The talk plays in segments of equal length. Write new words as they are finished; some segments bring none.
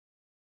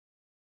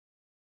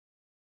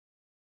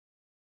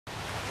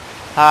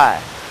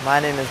Hi, my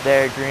name is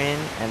Derrick Green,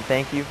 and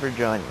thank you for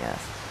joining us.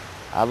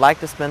 I'd like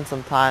to spend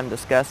some time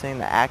discussing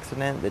the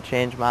accident that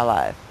changed my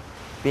life,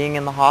 being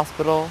in the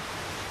hospital,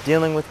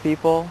 dealing with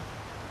people,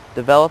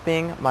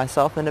 developing my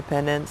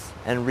self-independence,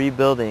 and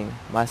rebuilding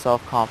my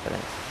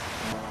self-confidence.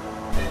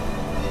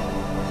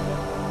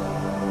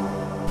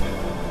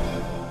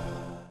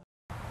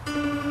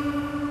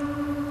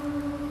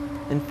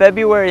 In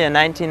February of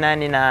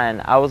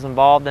 1999, I was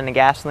involved in a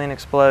gasoline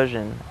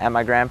explosion at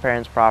my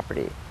grandparents'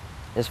 property.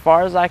 As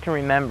far as I can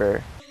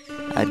remember,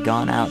 I'd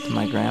gone out to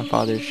my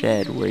grandfather's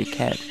shed where he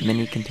kept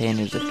many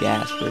containers of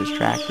gas for his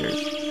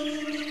tractors.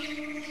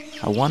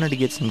 I wanted to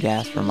get some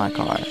gas for my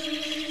car.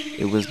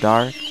 It was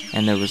dark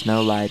and there was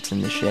no lights in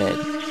the shed.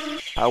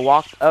 I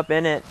walked up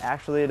in it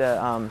actually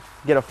to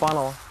get a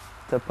funnel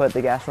to put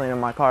the gasoline in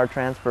my car,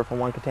 transfer from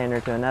one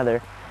container to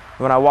another.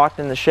 When I walked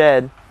in the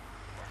shed,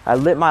 I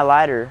lit my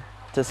lighter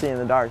to see in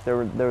the dark. There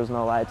was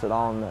no lights at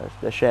all in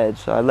the shed,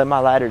 so I lit my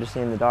lighter to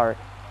see in the dark.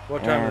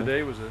 What time of the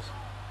day was this?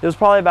 It was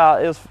probably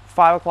it was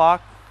 5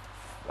 o'clock,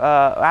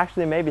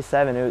 actually maybe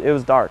 7. It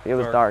was dark. It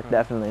was dark,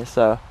 definitely.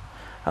 So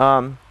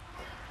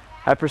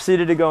I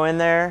proceeded to go in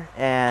there,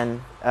 and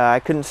I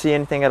couldn't see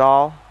anything at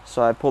all,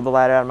 so I pulled the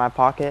lighter out of my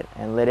pocket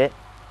and lit it.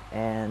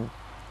 And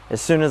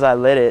as soon as I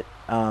lit it,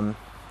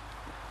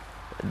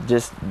 it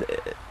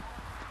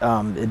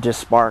just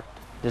sparked.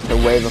 Just a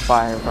wave of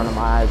fire in front of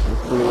my eyes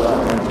just blew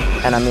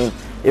up. And I mean,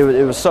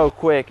 it was so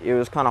quick, it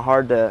was kind of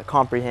hard to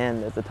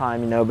comprehend at the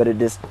time, you know, but it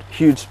just,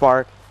 huge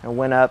spark, and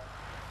went up.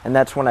 And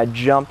that's when I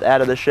jumped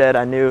out of the shed.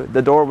 I knew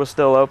the door was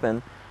still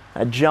open.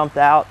 I jumped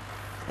out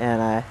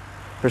and I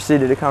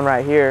proceeded to come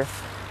right here,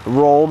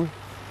 rolled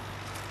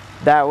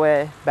that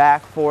way,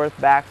 back,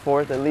 forth,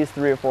 at least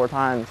 3 or 4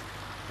 times.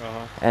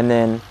 And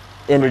then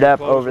ended up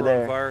over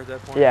there. Fire at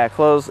that point? Yeah,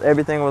 clothes,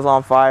 everything was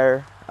on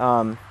fire.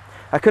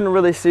 I couldn't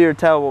really see or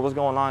tell what was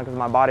going on because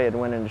my body had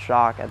went into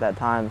shock at that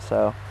time.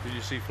 So. Did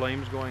you see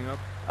flames going up?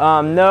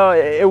 No,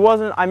 it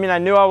wasn't. I mean, I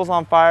knew I was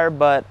on fire,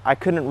 but I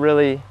couldn't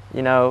really,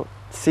 you know,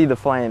 see the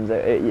flames.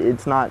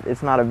 It's not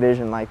a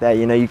vision like that.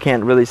 You know, you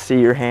can't really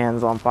see your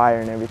hands on fire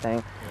and everything.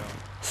 Yeah.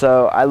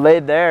 So I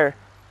laid there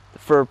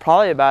for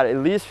probably about at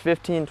least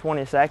 15,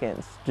 20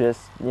 seconds.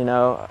 Just, you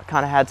know,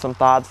 kind of had some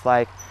thoughts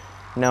like,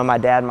 you know, my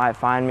dad might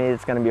find me.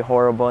 It's going to be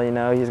horrible. You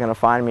know, he's going to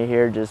find me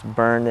here just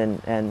burned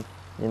and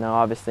you know,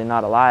 obviously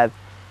not alive.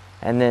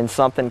 And then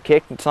something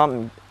kicked me.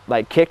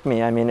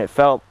 I mean, it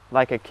felt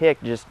like a kick,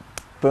 just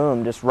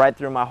boom, just right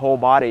through my whole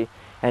body,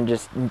 and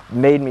just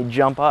made me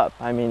jump up.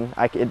 I mean,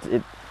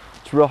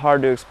 it's real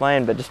hard to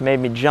explain, but just made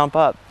me jump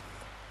up.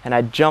 And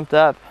I jumped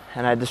up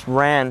and I just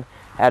ran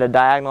at a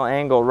diagonal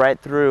angle right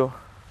through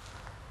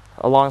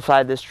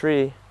alongside this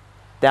tree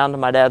down to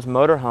my dad's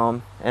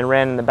motorhome and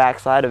ran in the back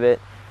side of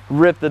it,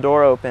 ripped the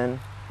door open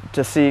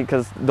to see,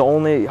 because the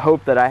only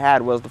hope that I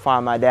had was to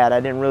find my dad.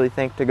 I didn't really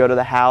think to go to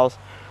the house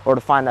or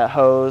to find that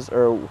hose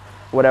or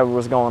whatever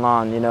was going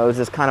on. You know, it was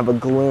just kind of a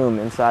gloom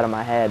inside of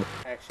my head.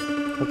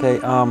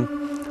 Okay,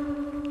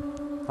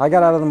 I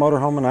got out of the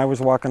motorhome and I was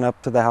walking up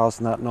to the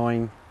house not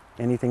knowing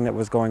anything that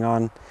was going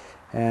on,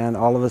 and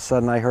all of a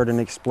sudden I heard an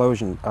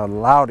explosion, a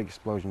loud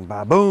explosion,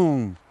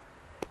 ba-boom!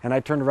 And I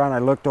turned around, I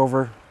looked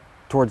over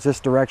towards this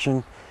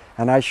direction,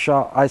 and I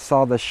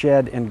saw the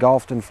shed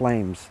engulfed in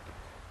flames.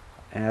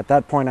 And at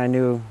that point I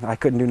knew I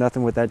couldn't do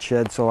nothing with that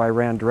shed, so I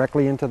ran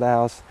directly into the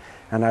house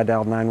and I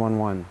dialed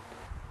 911.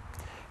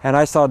 And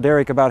I saw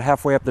Derrick about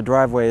halfway up the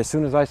driveway. As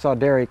soon as I saw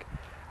Derrick,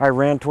 I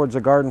ran towards the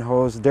garden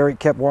hose. Derrick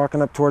kept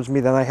walking up towards me,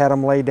 then I had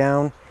him lay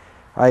down.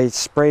 I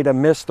sprayed a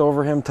mist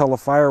over him till the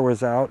fire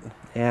was out.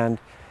 And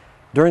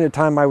during the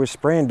time I was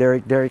spraying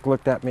Derrick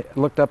looked up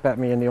at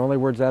me, and the only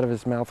words out of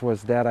his mouth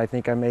was, "Dad, I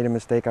think I made a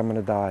mistake, I'm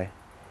gonna die."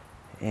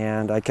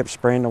 And I kept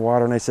spraying the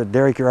water, and I said,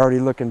 "Derrick, you're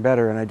already looking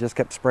better." And I just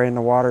kept spraying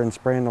the water and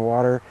spraying the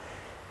water.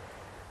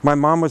 My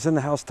mom was in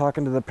the house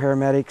talking to the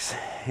paramedics,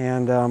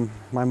 and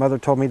my mother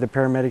told me the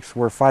paramedics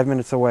were 5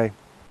 minutes away.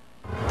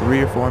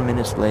 3 or 4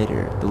 minutes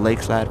later, the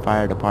Lakeside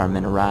Fire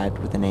Department arrived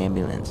with an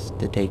ambulance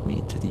to take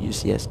me to the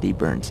UCSD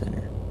Burn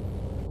Center.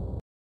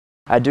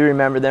 I do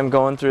remember them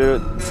going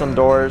through some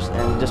doors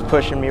and just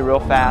pushing me real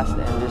fast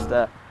and just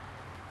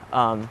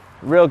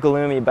real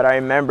gloomy, but I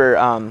remember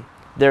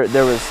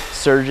there was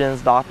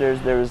surgeons, doctors,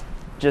 there was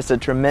just a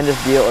tremendous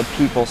deal of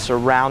people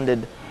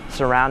surrounding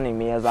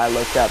me as I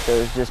looked up. There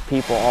was just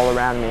people all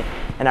around me.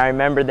 And I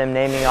remember them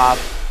naming off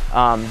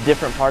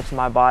different parts of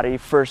my body,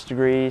 1st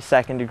degree,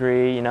 2nd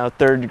degree, you know,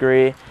 3rd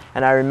degree.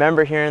 And I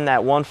remember hearing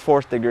that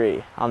 1/4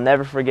 degree. I'll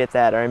never forget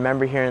that. I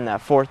remember hearing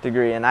that 4th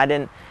degree. And I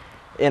didn't,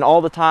 in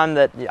all the time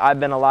that I've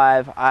been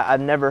alive,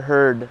 I've never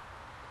heard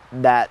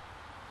that.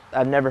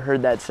 I've never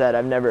heard that said.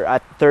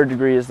 3rd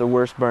degree is the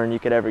worst burn you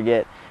could ever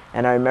get.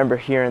 And I remember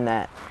hearing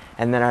that,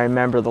 and then I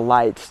remember the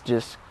lights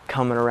just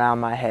coming around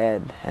my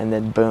head, and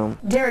then boom.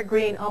 Derrick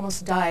Green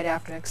almost died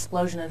after an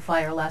explosion and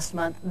fire last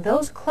month.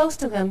 Those close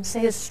to him say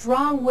his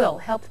strong will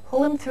helped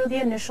pull him through the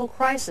initial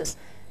crisis.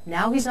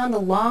 Now he's on the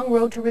long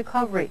road to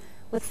recovery,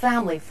 with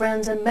family,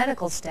 friends, and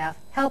medical staff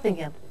helping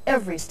him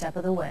every step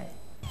of the way.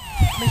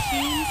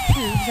 Machines,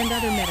 tubes, and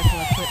other medical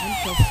equipment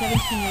killed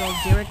 17-year-old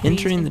Derrick Green.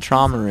 Entering the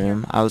trauma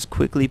room, I was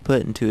quickly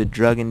put into a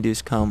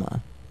drug-induced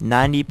coma.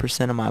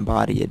 90% of my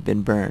body had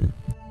been burned.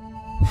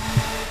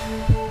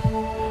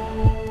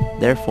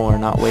 Therefore,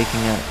 not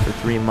waking up for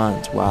 3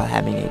 months while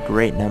having a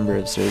great number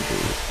of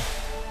surgeries.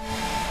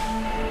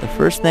 The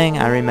first thing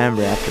I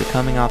remember after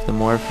coming off the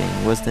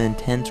morphine was the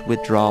intense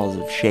withdrawals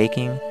of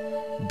shaking,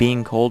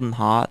 being cold and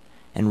hot,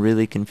 and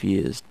really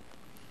confused.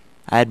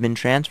 I had been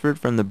transferred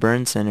from the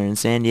burn center in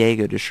San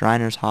Diego to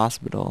Shriners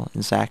Hospital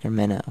in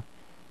Sacramento.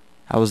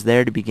 I was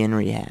there to begin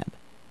rehab.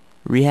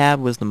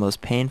 Rehab was the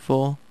most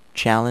painful,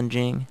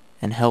 challenging,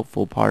 and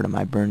helpful part of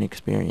my burn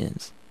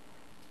experience.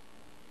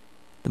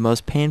 The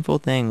most painful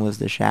thing was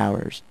the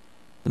showers.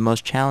 The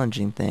most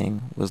challenging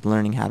thing was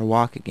learning how to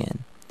walk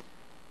again.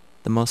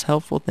 The most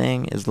helpful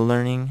thing is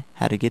learning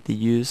how to get the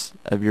use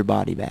of your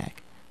body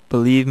back.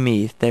 Believe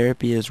me,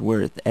 therapy is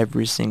worth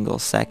every single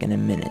second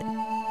and minute.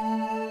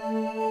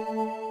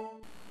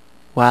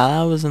 While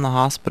I was in the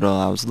hospital,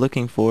 I was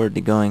looking forward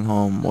to going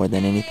home more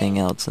than anything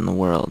else in the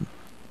world.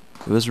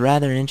 It was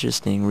rather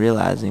interesting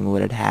realizing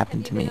what had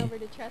happened to me.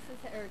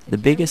 The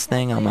biggest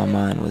thing on my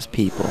mind was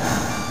people.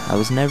 I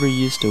was never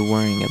used to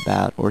worrying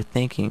about or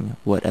thinking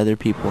what other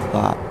people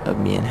thought of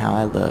me and how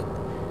I looked.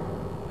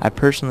 I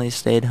personally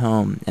stayed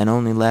home and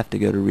only left to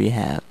go to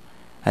rehab.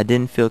 I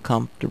didn't feel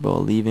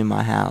comfortable leaving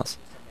my house.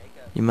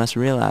 You must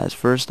realize,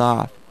 first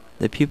off,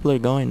 that people are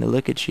going to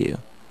look at you,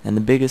 and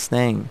the biggest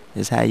thing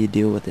is how you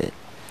deal with it.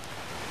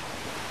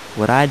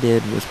 What I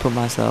did was put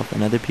myself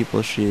in other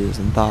people's shoes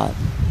and thought,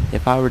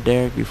 if I were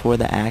Derrick before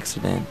the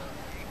accident,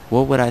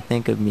 what would I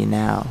think of me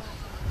now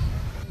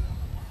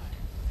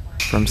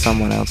from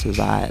someone else's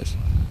eyes?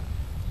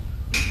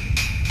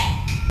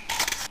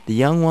 The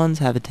young ones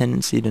have a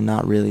tendency to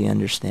not really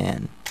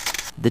understand.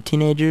 The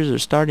teenagers are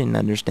starting to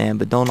understand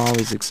but don't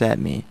always accept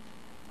me.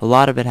 A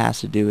lot of it has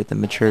to do with the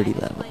maturity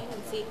level.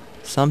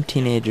 Some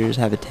teenagers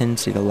have a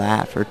tendency to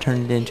laugh or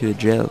turn it into a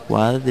joke,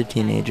 while other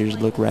teenagers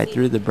look right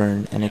through the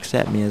burn and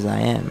accept me as I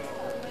am.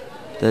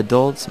 The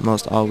adults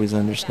most always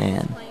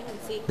understand.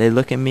 They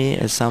look at me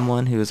as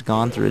someone who has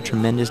gone through a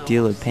tremendous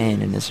deal of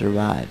pain and has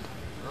survived.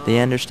 They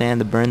understand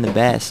the burn the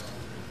best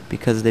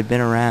because they've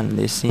been around and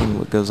they've seen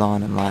what goes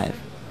on in life.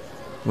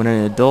 When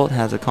an adult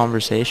has a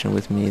conversation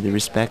with me, the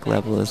respect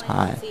level is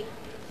high.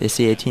 They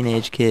see a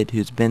teenage kid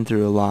who's been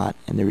through a lot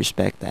and they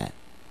respect that.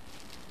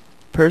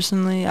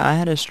 Personally, I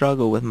had a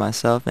struggle with my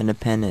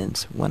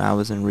self-independence when I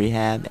was in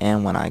rehab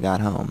and when I got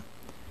home.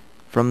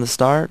 From the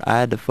start, I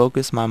had to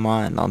focus my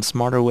mind on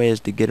smarter ways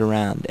to get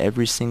around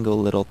every single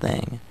little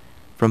thing,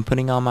 from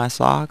putting on my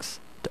socks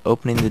to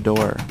opening the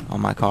door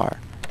on my car.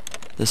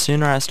 The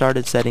sooner I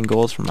started setting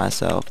goals for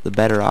myself, the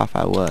better off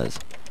I was.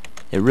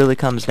 It really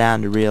comes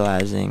down to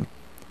realizing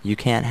you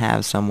can't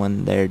have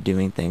someone there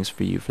doing things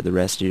for you for the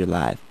rest of your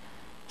life.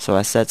 So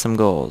I set some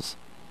goals.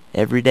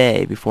 Every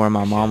day, before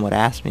my mom would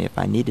ask me if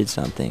I needed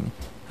something,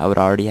 I would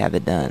already have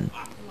it done.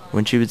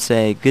 When she would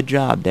say, "Good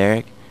job,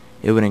 Derrick,"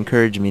 it would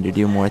encourage me to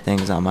do more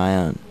things on my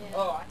own.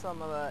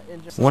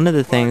 One of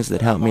the things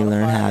that helped me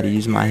learn how to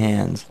use my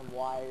hands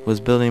was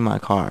building my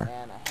car.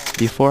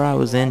 Before I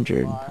was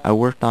injured, I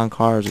worked on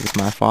cars with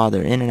my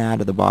father in and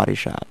out of the body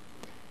shop.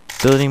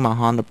 Building my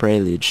Honda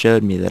Prelude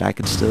showed me that I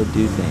could still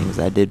do things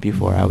I did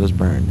before I was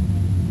burned.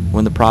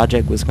 When the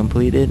project was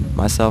completed,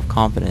 my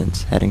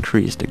self-confidence had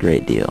increased a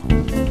great deal.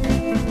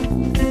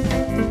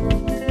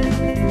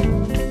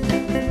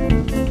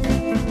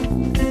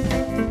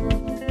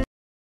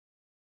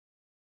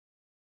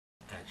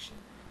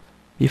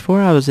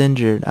 Before I was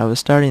injured, I was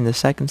starting the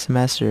second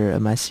semester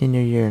of my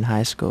senior year in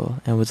high school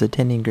and was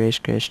attending Grace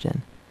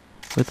Christian.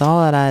 With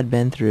all that I had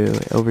been through,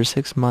 over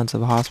 6 months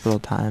of hospital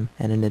time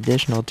and an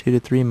additional 2 to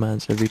 3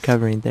 months of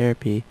recovering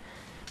therapy,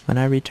 when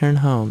I returned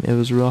home, it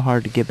was real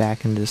hard to get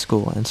back into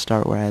school and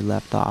start where I had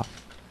left off.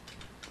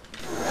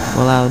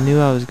 Well, I knew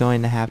I was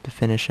going to have to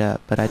finish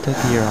up, but I took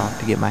a year off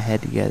to get my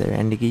head together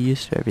and to get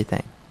used to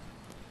everything.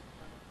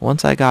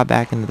 Once I got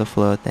back into the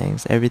flow of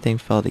things, everything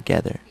fell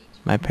together.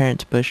 My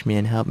parents pushed me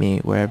and helped me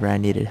wherever I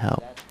needed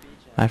help.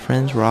 My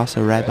friends were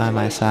also right by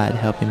my side,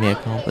 helping me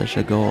accomplish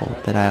a goal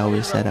that I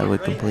always said I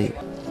would complete.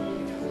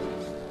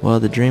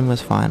 Well, the dream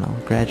was final.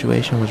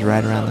 Graduation was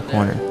right around the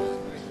corner.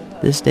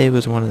 This day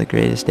was one of the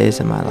greatest days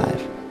of my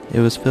life. It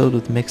was filled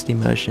with mixed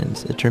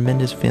emotions, a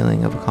tremendous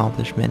feeling of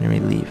accomplishment and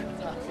relief.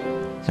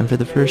 And for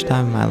the first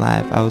time in my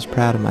life, I was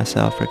proud of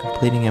myself for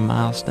completing a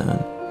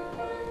milestone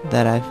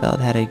that I felt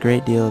had a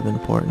great deal of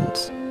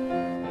importance.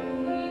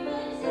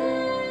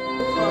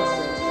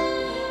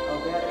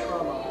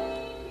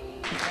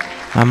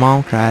 My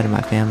mom cried and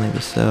my family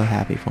was so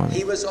happy for me.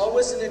 He was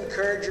always an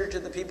encourager to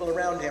the people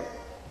around him.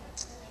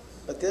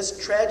 But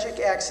this tragic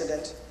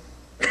accident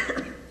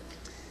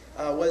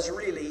was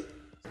really...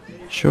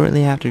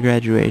 Shortly after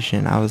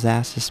graduation, I was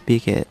asked to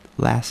speak at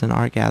Lassen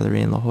Art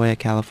Gallery in La Jolla,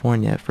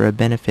 California for a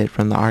benefit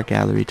from the art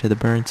gallery to the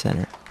Burn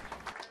Center.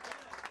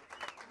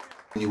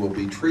 You will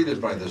be treated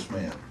by this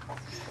man.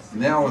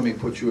 Now let me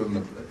put you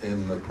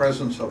in the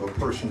presence of a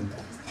person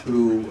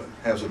who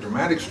has a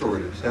dramatic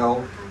story to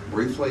tell,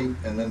 briefly,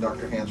 and then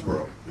Dr.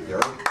 Hansborough.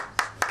 Derrick?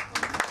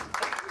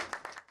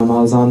 I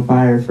was on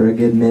fire for a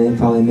good minute,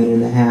 probably a minute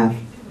and a half.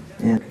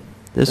 And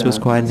this was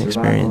quite an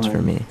experience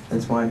for me.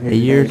 A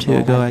year or two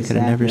ago, I could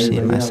have never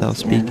seen myself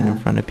speaking in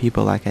front of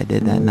people like I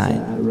did that night.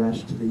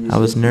 I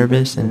was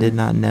nervous and did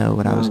not know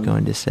what I was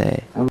going to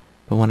say.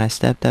 But when I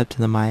stepped up to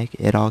the mic,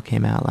 it all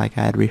came out like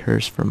I had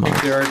rehearsed for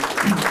months.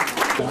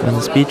 When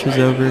the speech was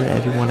over,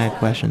 everyone had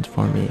questions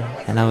for me,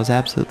 and I was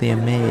absolutely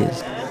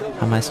amazed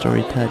how my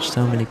story touched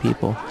so many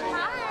people.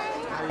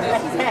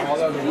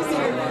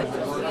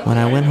 When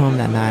I went home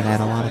that night, I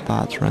had a lot of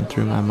thoughts run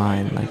through my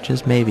mind, like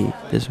just maybe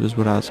this was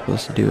what I was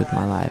supposed to do with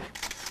my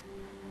life.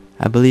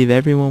 I believe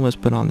everyone was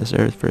put on this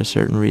earth for a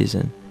certain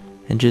reason,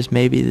 and just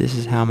maybe this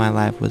is how my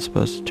life was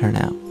supposed to turn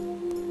out.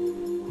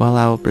 While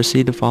I will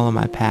proceed to follow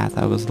my path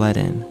I was led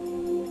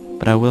in,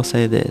 but I will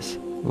say this,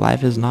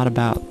 life is not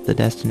about the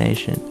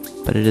destination,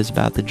 but it is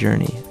about the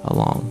journey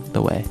along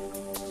the way.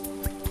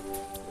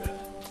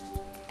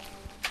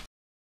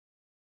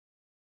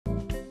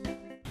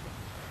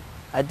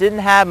 I didn't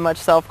have much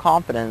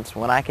self-confidence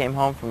when I came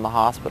home from the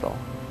hospital.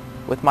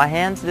 With my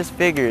hands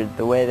disfigured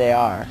the way they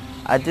are,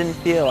 I didn't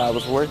feel I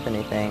was worth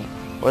anything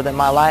or that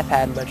my life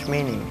had much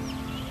meaning.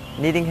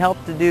 Needing help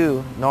to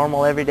do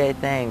normal everyday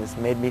things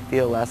made me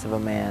feel less of a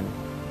man.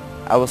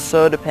 I was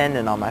so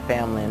dependent on my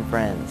family and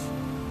friends.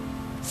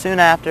 Soon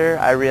after,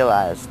 I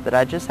realized that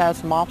I just had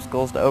some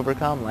obstacles to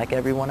overcome like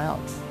everyone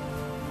else.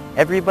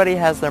 Everybody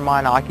has their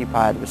mind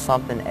occupied with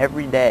something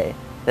every day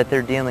that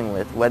they're dealing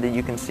with, whether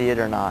you can see it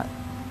or not.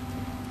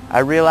 I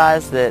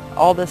realized that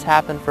all this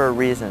happened for a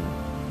reason.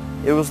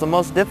 It was the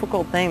most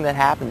difficult thing that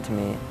happened to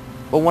me,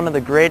 but one of the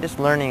greatest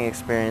learning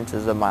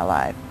experiences of my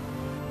life.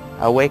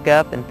 I wake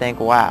up and think,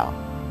 wow,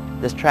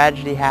 this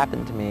tragedy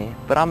happened to me,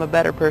 but I'm a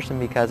better person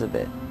because of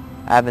it.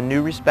 I have a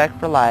new respect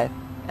for life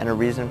and a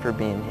reason for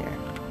being here.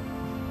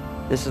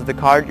 This is the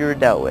card you were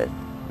dealt with.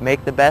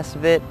 Make the best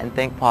of it and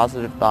think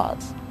positive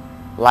thoughts.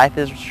 Life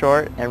is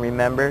short, and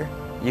remember,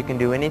 you can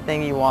do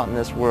anything you want in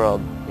this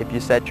world if you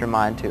set your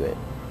mind to it.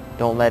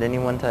 Don't let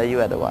anyone tell you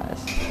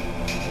otherwise.